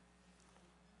clean.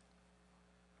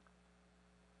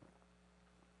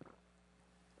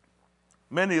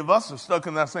 Many of us are stuck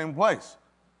in that same place.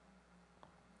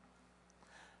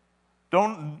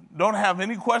 Don't have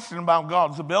any question about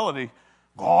God's ability.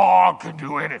 God can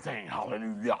do anything.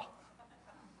 Hallelujah.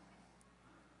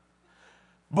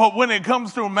 But when it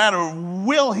comes to a matter of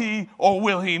will he or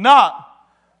will he not,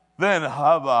 then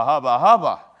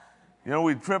hubba. You know,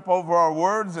 we trip over our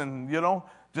words and,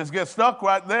 just get stuck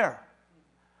right there.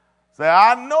 Say,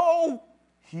 I know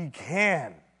he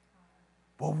can,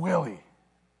 but will he?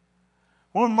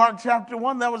 Well, in Mark chapter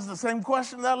 1, that was the same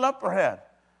question that leper had.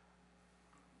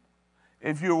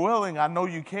 If you're willing, I know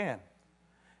you can.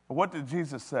 And what did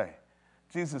Jesus say?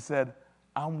 Jesus said,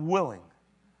 I'm willing.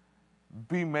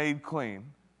 Be made clean.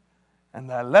 And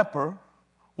that leper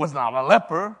was not a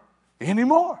leper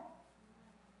anymore.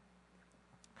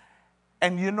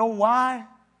 And you know why?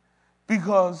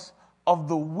 Because of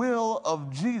the will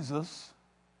of Jesus,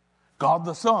 God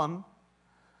the Son,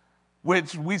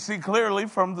 which we see clearly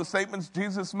from the statements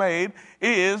Jesus made,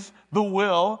 is the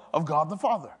will of God the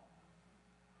Father.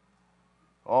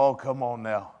 Oh, come on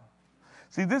now.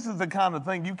 See, this is the kind of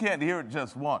thing, you can't hear it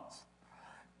just once.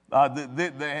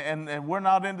 And we're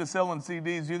not into selling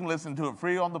CDs. You can listen to it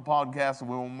free on the podcast, and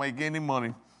we won't make any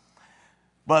money.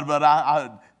 But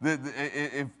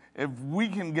if we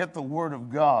can get the Word of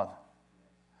God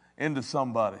into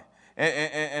somebody,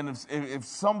 and if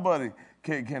somebody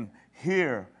can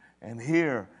hear and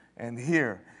hear and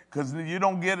hear, because you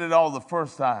don't get it all the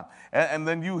first time, and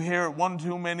then you hear it one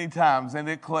too many times, and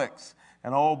it clicks.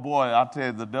 And oh boy, I tell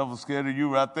you, the devil's scared of you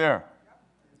right there,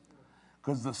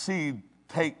 because the seed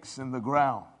takes in the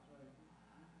ground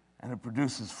and it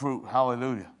produces fruit.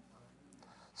 Hallelujah.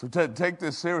 So take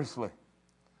this seriously.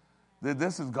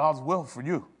 This is God's will for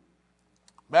you.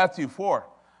 Matthew 4.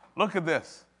 Look at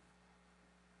this.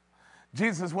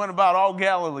 Jesus went about all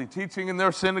Galilee, teaching in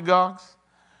their synagogues,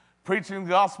 preaching the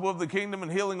gospel of the kingdom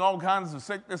and healing all kinds of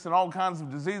sickness and all kinds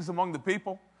of disease among the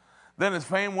people. Then his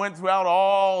fame went throughout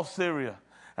all Syria,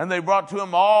 and they brought to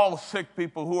him all sick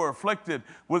people who were afflicted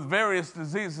with various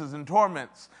diseases and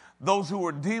torments, those who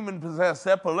were demon-possessed,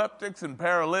 epileptics and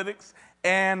paralytics,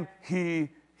 and he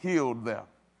healed them.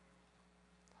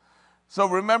 So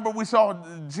remember, we saw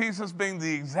Jesus being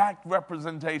the exact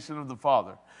representation of the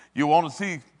Father. You want to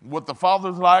see what the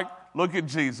Father's like? Look at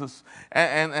Jesus.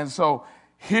 And so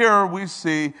here we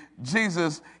see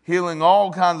Jesus healing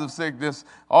all kinds of sickness,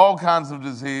 all kinds of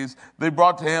disease. They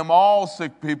brought to him all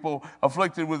sick people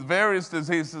afflicted with various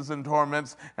diseases and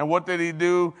torments. And what did he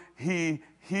do? He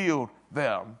healed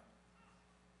them.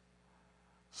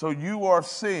 So you are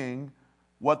seeing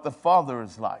what the Father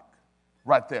is like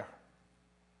right there.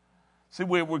 See,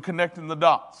 we're connecting the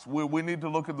dots. We need to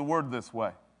look at the Word this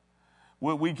way.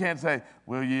 We can't say,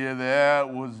 well, yeah, that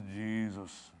was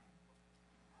Jesus.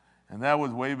 And that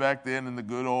was way back then in the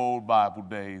good old Bible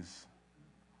days.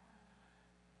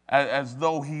 As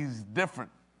though he's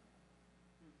different.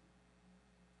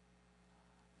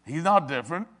 He's not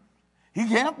different. He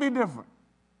can't be different.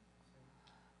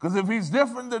 Because if he's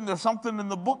different, then there's something in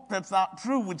the book that's not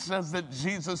true, which says that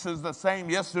Jesus is the same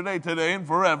yesterday, today, and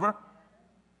forever.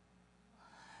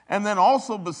 And then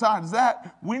also, besides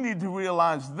that, we need to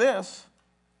realize this,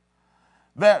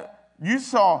 that you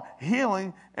saw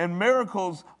healing and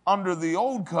miracles under the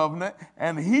old covenant,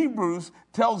 and Hebrews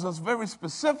tells us very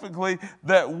specifically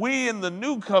that we in the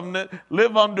new covenant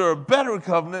live under a better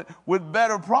covenant with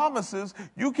better promises.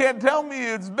 You can't tell me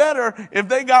it's better if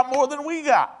they got more than we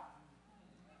got.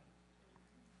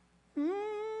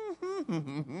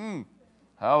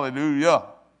 Hallelujah.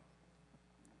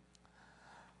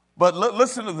 But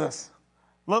listen to this.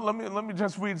 Let me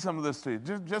just read some of this to you.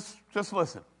 Just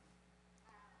listen.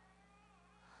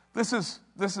 This is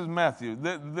Matthew.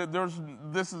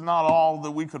 This is not all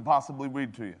that we could possibly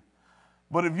read to you.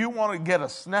 But if you want to get a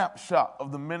snapshot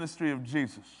of the ministry of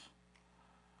Jesus,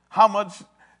 how much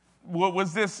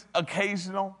was this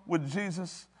occasional with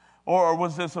Jesus, or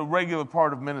was this a regular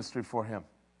part of ministry for him?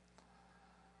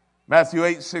 Matthew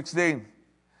 8:16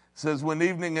 says, when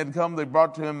evening had come, they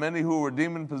brought to him many who were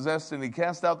demon-possessed, and he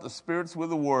cast out the spirits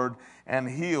with a word and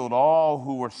healed all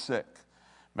who were sick.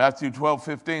 Matthew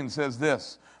 12:15 says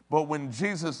this, but when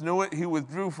Jesus knew it, he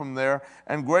withdrew from there,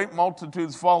 and great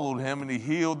multitudes followed him, and he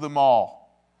healed them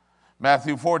all.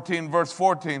 Matthew 14, verse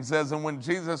 14 says, and when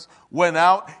Jesus went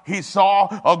out, he saw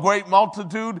a great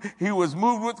multitude. He was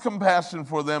moved with compassion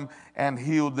for them and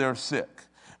healed their sick.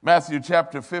 Matthew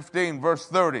chapter 15, verse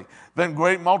 30, then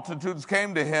great multitudes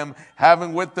came to him,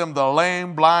 having with them the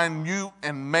lame, blind, mute,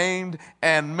 and maimed,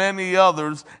 and many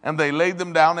others, and they laid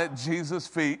them down at Jesus'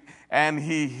 feet, and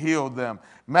he healed them.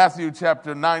 Matthew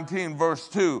chapter 19, verse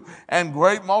 2, and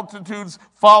great multitudes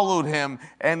followed him,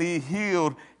 and he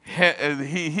healed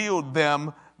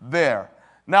them there.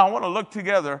 Now I want to look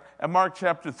together at Mark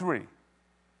chapter 3.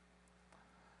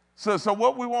 So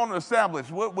what we want to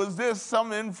establish, was this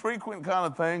some infrequent kind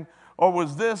of thing, or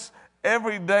was this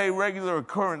everyday regular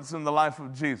occurrence in the life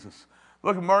of Jesus?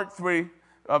 Look at Mark 3,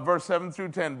 verse 7 through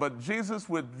 10. But Jesus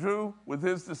withdrew with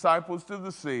his disciples to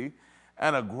the sea,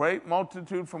 and a great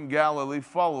multitude from Galilee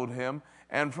followed him,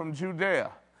 and from Judea,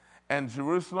 and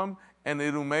Jerusalem, and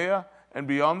Idumea, and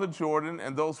beyond the Jordan,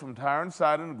 and those from Tyre and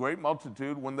Sidon, a great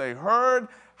multitude, when they heard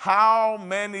how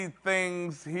many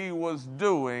things he was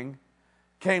doing,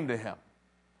 came to him.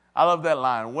 I love that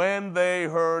line. When they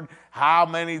heard how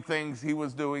many things he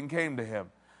was doing, came to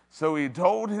him. So he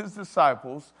told his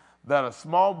disciples that a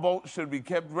small boat should be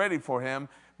kept ready for him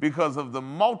because of the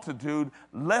multitude,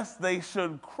 lest they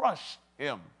should crush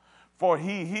him. For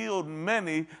he healed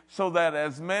many, so that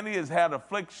as many as had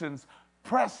afflictions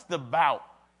pressed about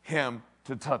him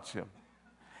to touch him.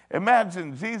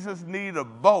 Imagine Jesus need a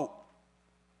boat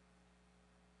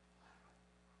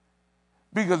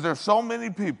because there's so many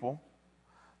people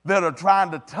that are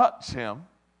trying to touch him,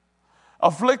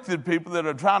 afflicted people that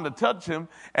are trying to touch him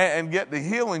and get the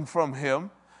healing from him,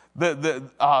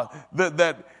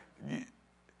 that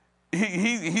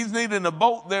he's needing a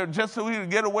boat there just so he can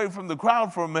get away from the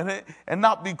crowd for a minute and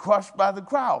not be crushed by the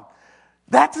crowd.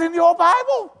 That's in your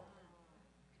Bible.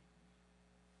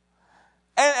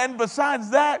 And besides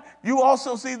that, you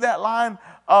also see that line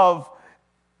of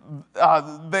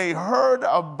they heard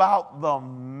about the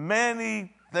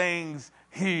many things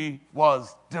he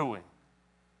was doing.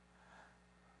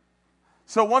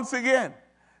 So once again,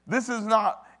 this is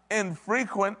not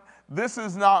infrequent. This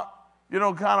is not,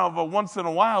 kind of a once in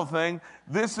a while thing.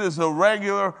 This is a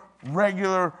regular,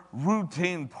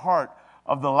 routine part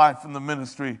of the life and the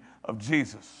ministry of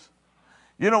Jesus.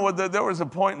 There was a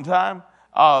point in time,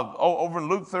 over in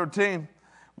Luke 13,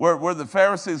 where the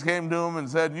Pharisees came to him and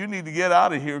said, you need to get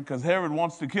out of here because Herod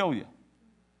wants to kill you.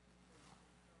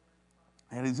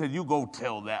 And he said, you go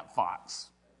tell that fox.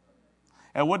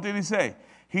 And what did he say?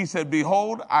 He said,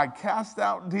 behold, I cast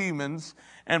out demons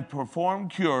and perform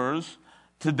cures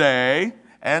today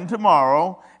and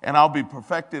tomorrow, and I'll be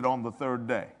perfected on the third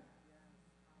day.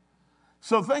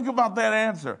 So think about that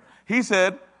answer. He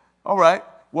said, all right,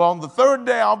 well, on the third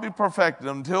day I'll be perfected.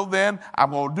 Until then,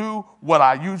 I'm going to do what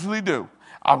I usually do.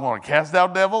 I'm going to cast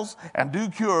out devils and do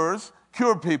cure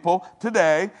people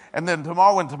today. And then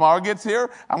tomorrow, when tomorrow gets here,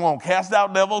 I'm going to cast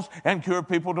out devils and cure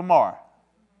people tomorrow.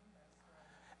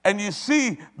 And you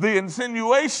see the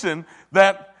insinuation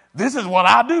that this is what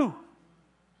I do.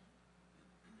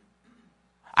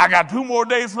 I got 2 more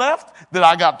days left, then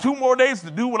I got 2 more days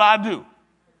to do what I do.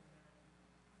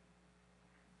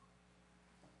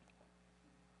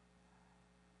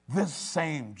 This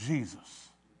same Jesus.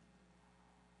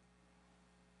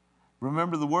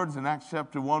 Remember the words in Acts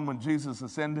chapter 1 when Jesus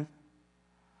ascended?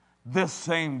 This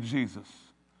same Jesus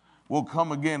will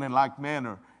come again in like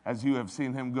manner as you have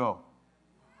seen him go.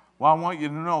 Well, I want you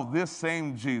to know this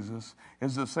same Jesus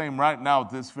is the same right now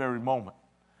at this very moment.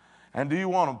 And do you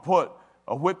want to put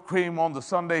a whipped cream on the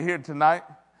sundae here tonight?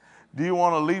 Do you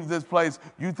want to leave this place?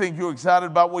 You think you're excited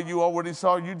about what you already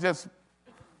saw? You just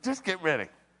get ready.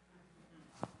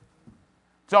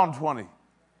 John 20.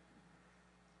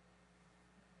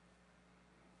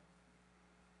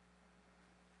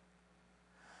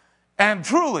 And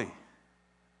truly,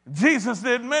 Jesus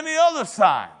did many other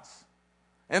signs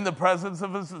in the presence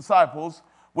of his disciples,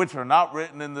 which are not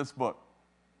written in this book.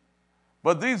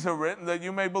 But these are written that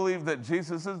you may believe that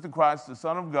Jesus is the Christ, the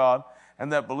Son of God,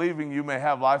 and that believing you may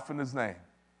have life in his name.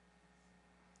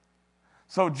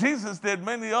 So Jesus did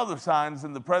many other signs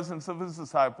in the presence of his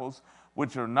disciples,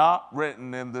 which are not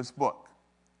written in this book.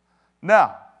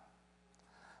 Now,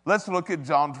 let's look at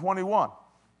John 21.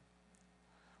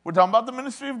 We're talking about the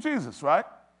ministry of Jesus, right?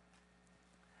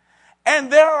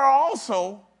 And there are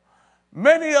also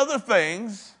many other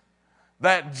things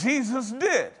that Jesus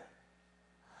did,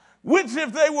 which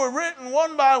if they were written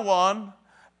one by one,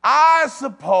 I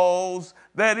suppose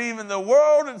that even the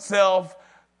world itself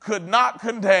could not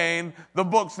contain the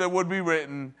books that would be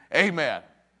written. Amen.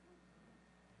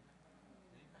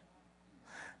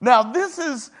 Now, this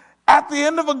is at the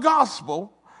end of a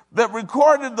gospel that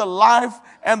recorded the life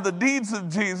and the deeds of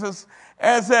Jesus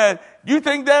and said, you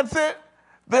think that's it?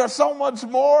 There's so much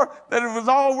more that if it's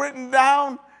all written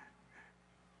down,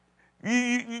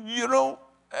 you know,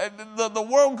 the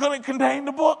world couldn't contain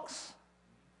the books.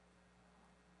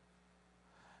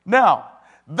 Now,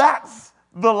 that's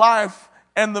the life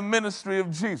and the ministry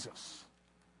of Jesus.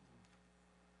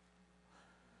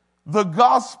 The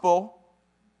gospel,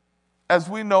 as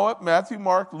we know it, Matthew,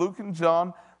 Mark, Luke, and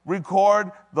John,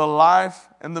 record the life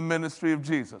and the ministry of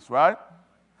Jesus, right?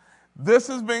 This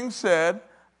is being said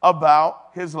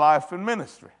about his life and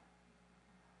ministry.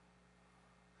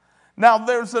 Now,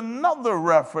 there's another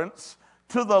reference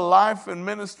to the life and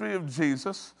ministry of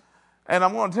Jesus, and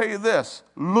I'm going to tell you this.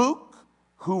 Luke,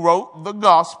 who wrote the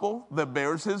gospel that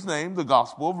bears his name, the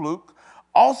Gospel of Luke,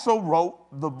 also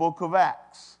wrote the book of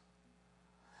Acts.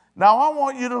 Now, I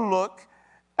want you to look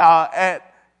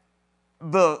at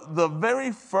the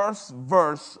very first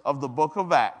verse of the book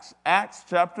of Acts, Acts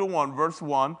chapter 1, verse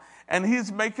 1, and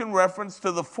he's making reference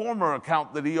to the former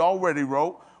account that he already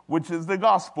wrote, which is the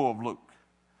Gospel of Luke.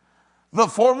 The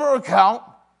former account,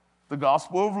 the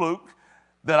Gospel of Luke,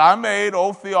 that I made,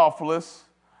 O Theophilus,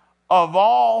 of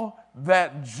all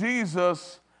that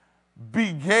Jesus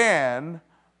began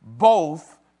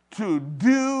both to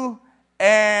do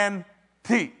and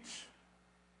teach.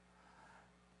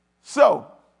 So,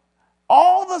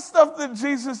 all the stuff that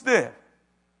Jesus did,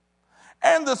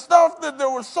 and the stuff that there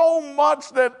was so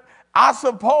much that I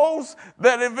suppose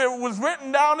that if it was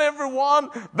written down, everyone,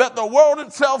 that the world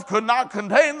itself could not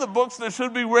contain the books that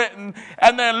should be written.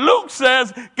 And then Luke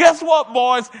says, guess what,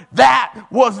 boys? That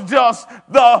was just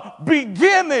the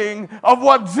beginning of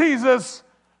what Jesus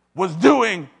was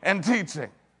doing and teaching.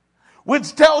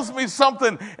 Which tells me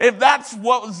something. If that's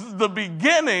what was the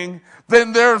beginning,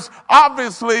 then there's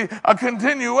obviously a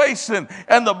continuation.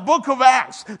 And the book of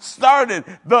Acts started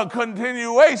the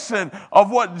continuation of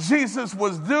what Jesus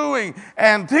was doing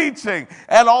and teaching.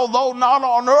 And although not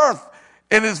on earth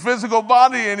in his physical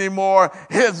body anymore,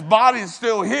 his body's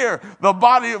still here. The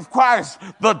body of Christ,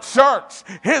 the church,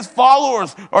 his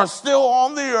followers are still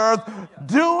on the earth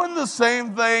doing the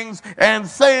same things and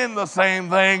saying the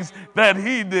same things that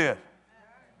he did.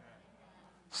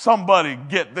 Somebody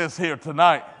get this here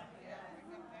tonight.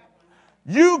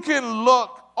 You can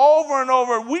look over and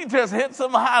over. We just hit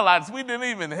some highlights. We didn't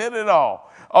even hit it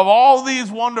all. Of all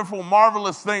these wonderful,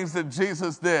 marvelous things that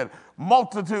Jesus did.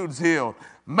 Multitudes healed.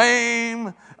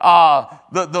 Maimed,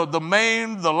 the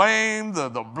maimed, the lame, the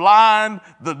blind,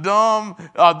 the dumb,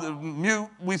 the mute,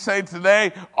 we say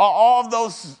today. All of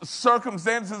those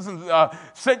circumstances and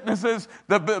sicknesses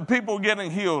that people are getting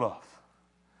healed of.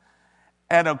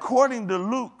 And according to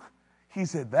Luke, he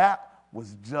said that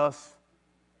was just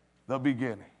the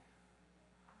beginning.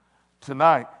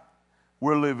 Tonight,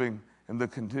 we're living in the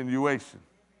continuation.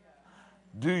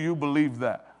 Do you believe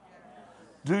that?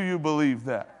 Do you believe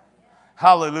that?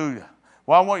 Hallelujah.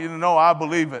 Well, I want you to know I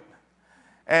believe it.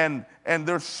 And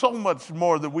there's so much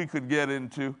more that we could get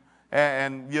into.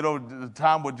 And you know, the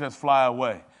time would just fly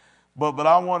away. But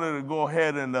I wanted to go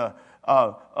ahead and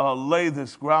lay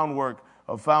this groundwork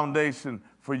of foundation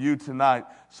for you tonight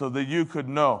so that you could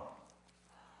know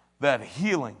that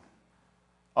healing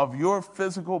of your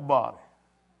physical body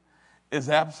is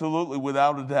absolutely,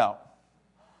 without a doubt,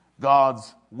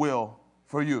 God's will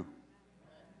for you.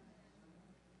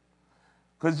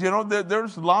 Because, you know,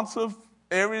 there's lots of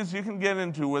areas you can get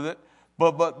into with it,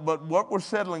 but what we're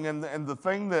settling, and the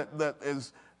thing that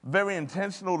is very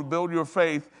intentional to build your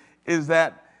faith is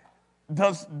that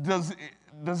does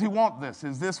he want this?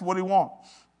 Is this what he wants?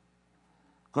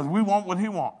 Because we want what he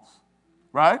wants,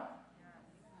 right?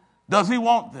 Does he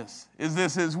want this? Is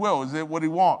this his will? Is it what he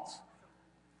wants?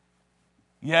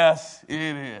 Yes, it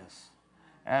is.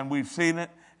 And we've seen it,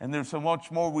 and there's so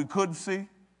much more we could see.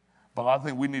 But I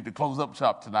think we need to close up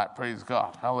shop tonight. Praise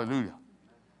God. Hallelujah.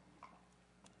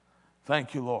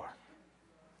 Thank you, Lord.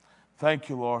 Thank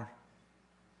you, Lord.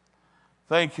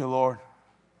 Thank you, Lord.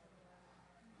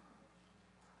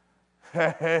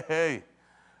 Hey.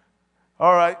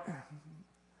 All right.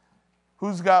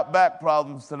 Who's got back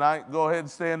problems tonight? Go ahead and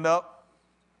stand up.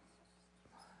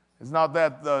 It's not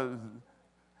that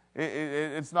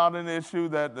it's not an issue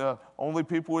that only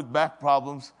people with back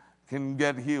problems can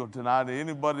get healed tonight.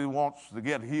 Anybody who wants to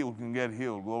get healed can get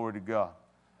healed. Glory to God.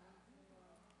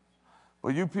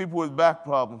 But you people with back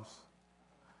problems,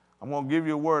 I'm going to give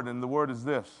you a word, and the word is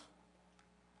this.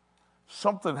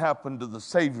 Something happened to the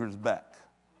Savior's back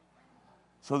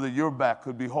so that your back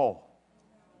could be whole.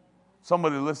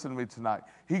 Somebody listen to me tonight.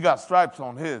 He got stripes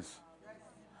on his.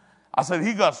 I said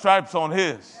he got stripes on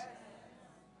his.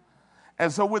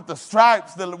 And so with the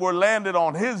stripes that were landed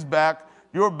on his back,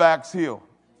 your back's healed.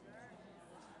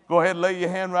 Go ahead and lay your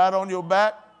hand right on your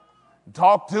back.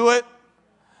 Talk to it.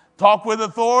 Talk with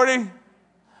authority.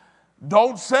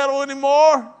 Don't settle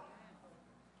anymore.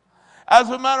 As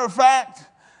a matter of fact,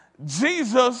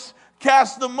 Jesus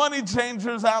cast the money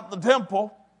changers out the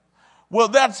temple. Well,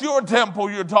 that's your temple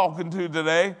you're talking to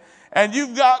today. And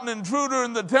you've got an intruder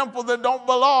in the temple that don't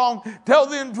belong. Tell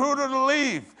the intruder to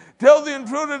leave. Tell the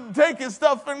intruder to take his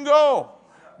stuff and go.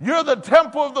 You're the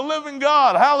temple of the living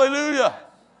God. Hallelujah.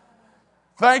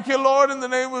 Thank you, Lord, in the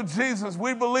name of Jesus.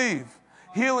 We believe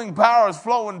healing power is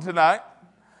flowing tonight.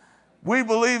 We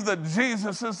believe that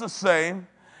Jesus is the same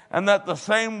and that the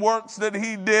same works that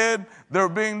he did, they're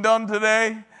being done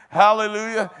today.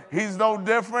 Hallelujah. He's no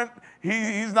different.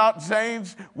 He's not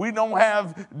changed. We don't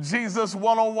have Jesus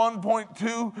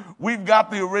 101.2. We've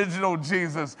got the original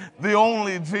Jesus, the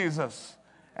only Jesus,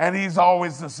 and he's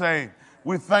always the same.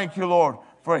 We thank you, Lord,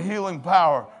 for healing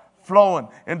power flowing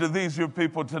into these your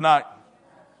people tonight.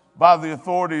 By the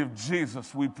authority of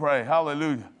Jesus, we pray.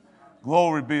 Hallelujah.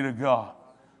 Glory be to God.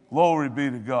 Glory be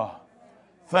to God.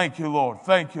 Thank you, Lord.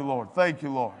 Thank you, Lord. Thank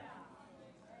you, Lord.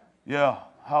 Yeah.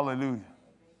 Hallelujah.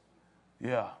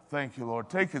 Yeah. Thank you, Lord.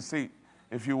 Take a seat,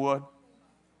 if you would.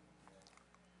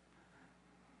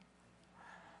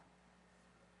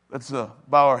 Let's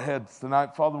bow our heads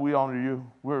tonight. Father, we honor you.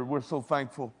 We're so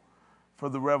thankful for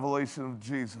the revelation of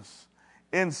Jesus.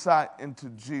 Insight into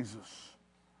Jesus.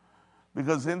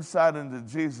 Because insight into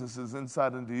Jesus is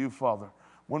insight into you, Father.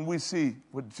 When we see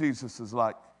what Jesus is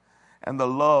like and the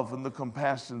love and the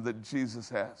compassion that Jesus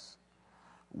has,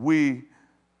 we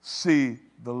see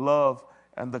the love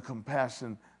and the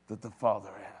compassion that the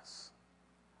Father has.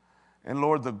 And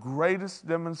Lord, the greatest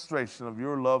demonstration of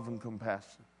your love and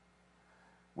compassion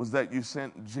was that you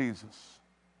sent Jesus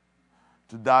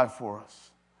to die for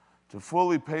us, to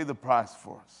fully pay the price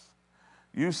for us.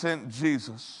 You sent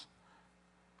Jesus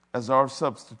as our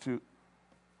substitute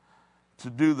to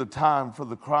do the time for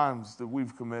the crimes that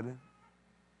we've committed,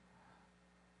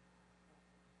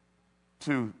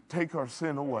 to take our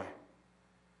sin away.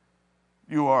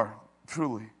 You are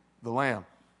truly the Lamb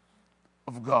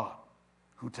of God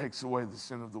who takes away the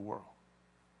sin of the world.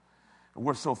 And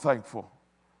we're so thankful.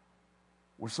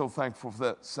 We're so thankful for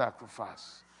that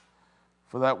sacrifice,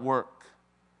 for that work,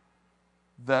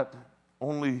 that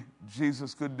only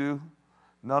Jesus could do.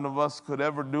 None of us could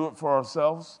ever do it for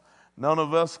ourselves. None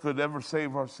of us could ever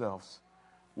save ourselves.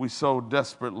 We so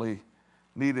desperately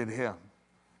needed him.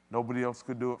 Nobody else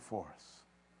could do it for us.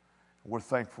 We're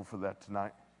thankful for that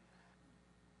tonight.